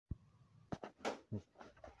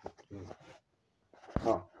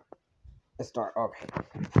Let's start. Okay.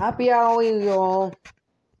 Happy Halloween, y'all.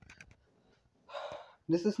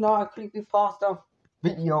 This is not a creepypasta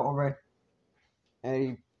video already.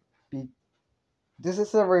 This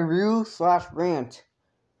is a review / rant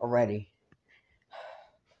already.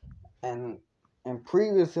 And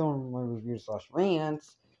previous on my review /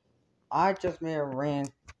 rants, I just made a rant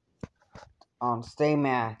on Stay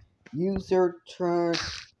Mad user turn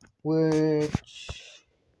which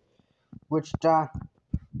died,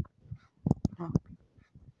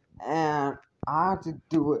 and I had to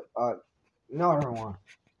do it another one.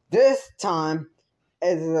 This time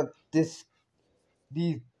is a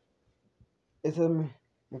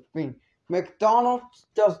thing. McDonald's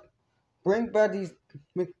just bring back these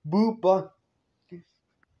mcboo buckets.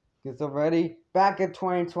 It's already back in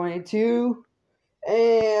 2022,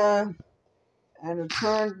 and it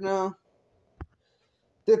turned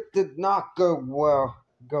this did not go well.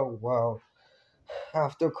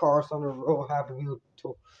 After cars on the road having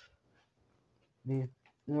to be,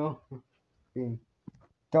 being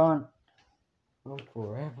done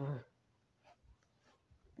forever.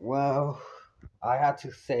 Well, I had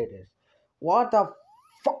to say this. What the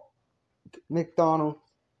fuck, McDonald's?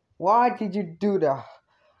 Why did you do that?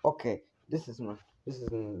 Okay, this is a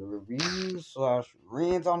review /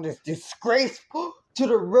 rant on this disgrace to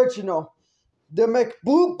the original. The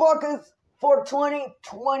mcboo buckets for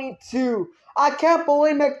 2022. I can't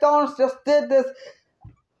believe McDonald's just did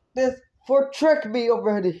this for trick me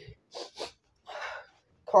already.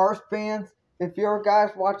 Cars fans, if you're guys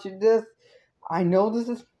watching this, I know this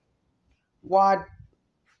is why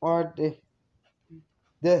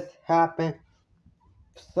this happened.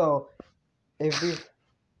 So if you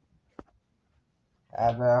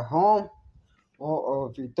have it at home, or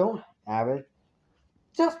if you don't have it,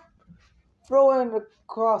 just throw it in the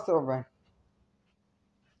crossover.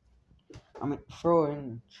 Throw it in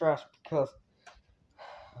the trash because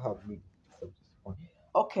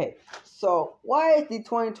okay, so why is the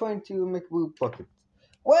 2022 mcboo bucket?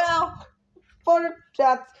 Well, for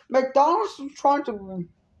that McDonald's was trying to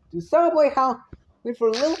celebrate how for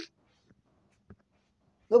little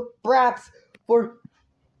brats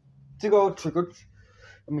to go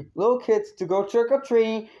little kids to go trick or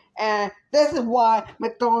treating, and this is why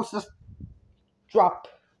McDonald's just dropped.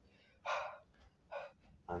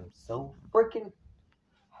 I'm so freaking.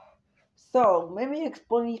 So let me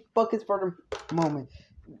explain these buckets for the moment.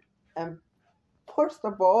 And first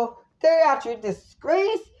of all, they're actually a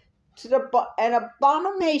disgrace to an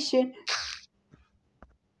abomination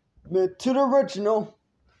to the original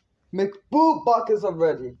mcboo buckets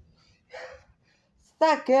already.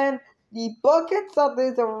 Second, the buckets of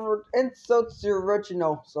these are insults to the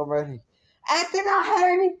originals already. And they don't have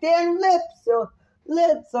any damn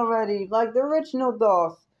lips already, like the original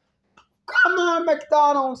does. Come on,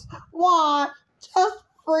 McDonald's. Why? Just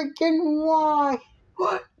freaking why?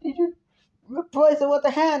 What did you replace it with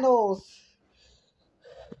the handles?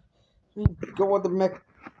 Go with the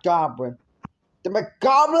McGoblin. The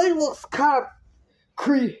McGoblin looks kind of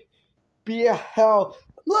creepy as hell.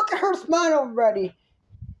 Look at her smile already.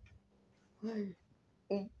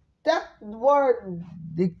 That's what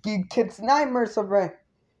the kids' nightmares already.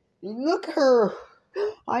 Look at her.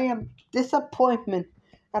 I am disappointment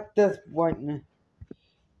at this point.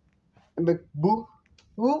 McBoo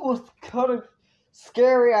was kind of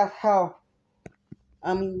scary as hell.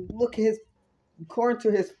 Look at according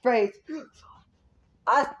to his face.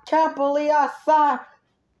 I can't believe I saw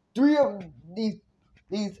 3 of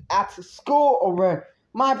these at school already.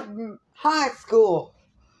 My high school.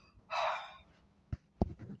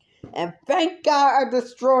 And thank God I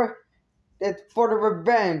destroyed it for the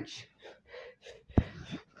revenge.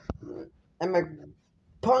 And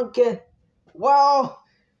McPumpkin, well,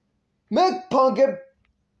 McPumpkin,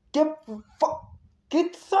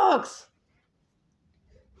 it sucks.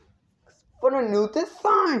 For the new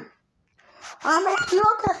design.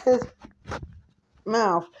 Look at his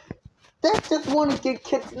mouth. They just want to get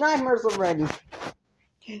kids' nightmares already.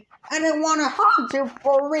 And they want to haunt you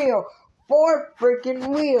for real. For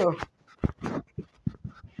freaking real.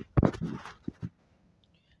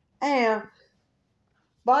 And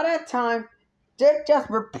by that time, they just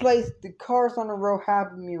replaced the cars on the road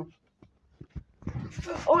having you.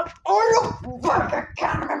 Oh, you fucking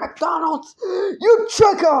counter McDonald's! You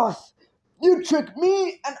trick us! You trick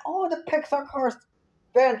me and all the Pixar cars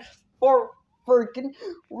fans for freaking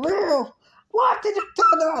real! Why did you do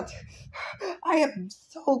that? I am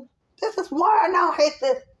so. This is why I now hate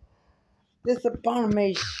this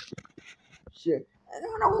abomination. Shit. And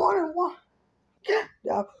I don't want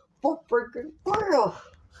to for freaking real.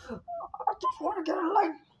 I just want to get a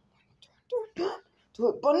light to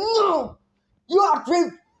it, but no! You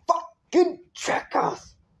actually fucking trick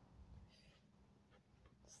us!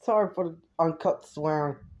 Sorry for the uncut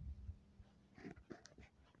swearing.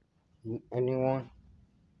 Anyone?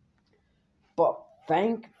 But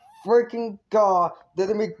thank freaking God that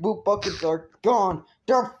the mcboo buckets are gone.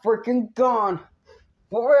 They're freaking gone.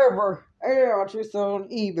 Forever. And they're actually sold on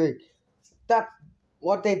eBay. That's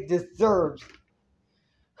what they deserve.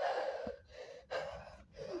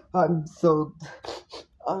 I'm so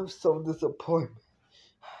disappointed.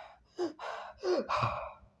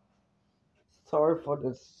 Sorry for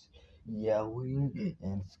this yelling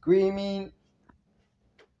and screaming,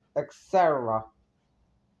 etc.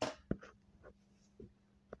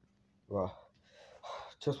 Well,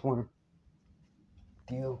 just want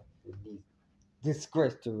to deal with these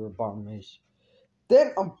disgrace to the abomination.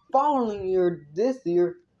 Then I'm following year, this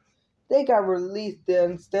year, they got released there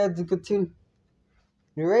instead to continue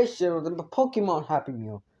narration of the Pokemon Happy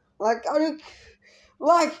Meal. Like,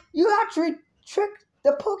 you actually tricked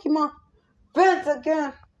the Pokemon fans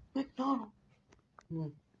again, McDonald.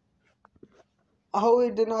 I hope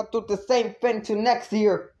he did not do the same thing to next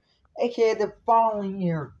year, aka the following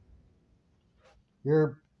year.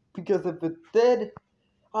 Because if it did,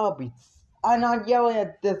 I'm not yelling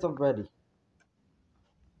at this already.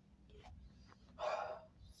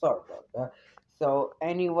 Sorry about that. So,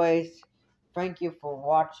 anyways, thank you for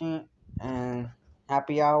watching and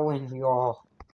happy Halloween, y'all.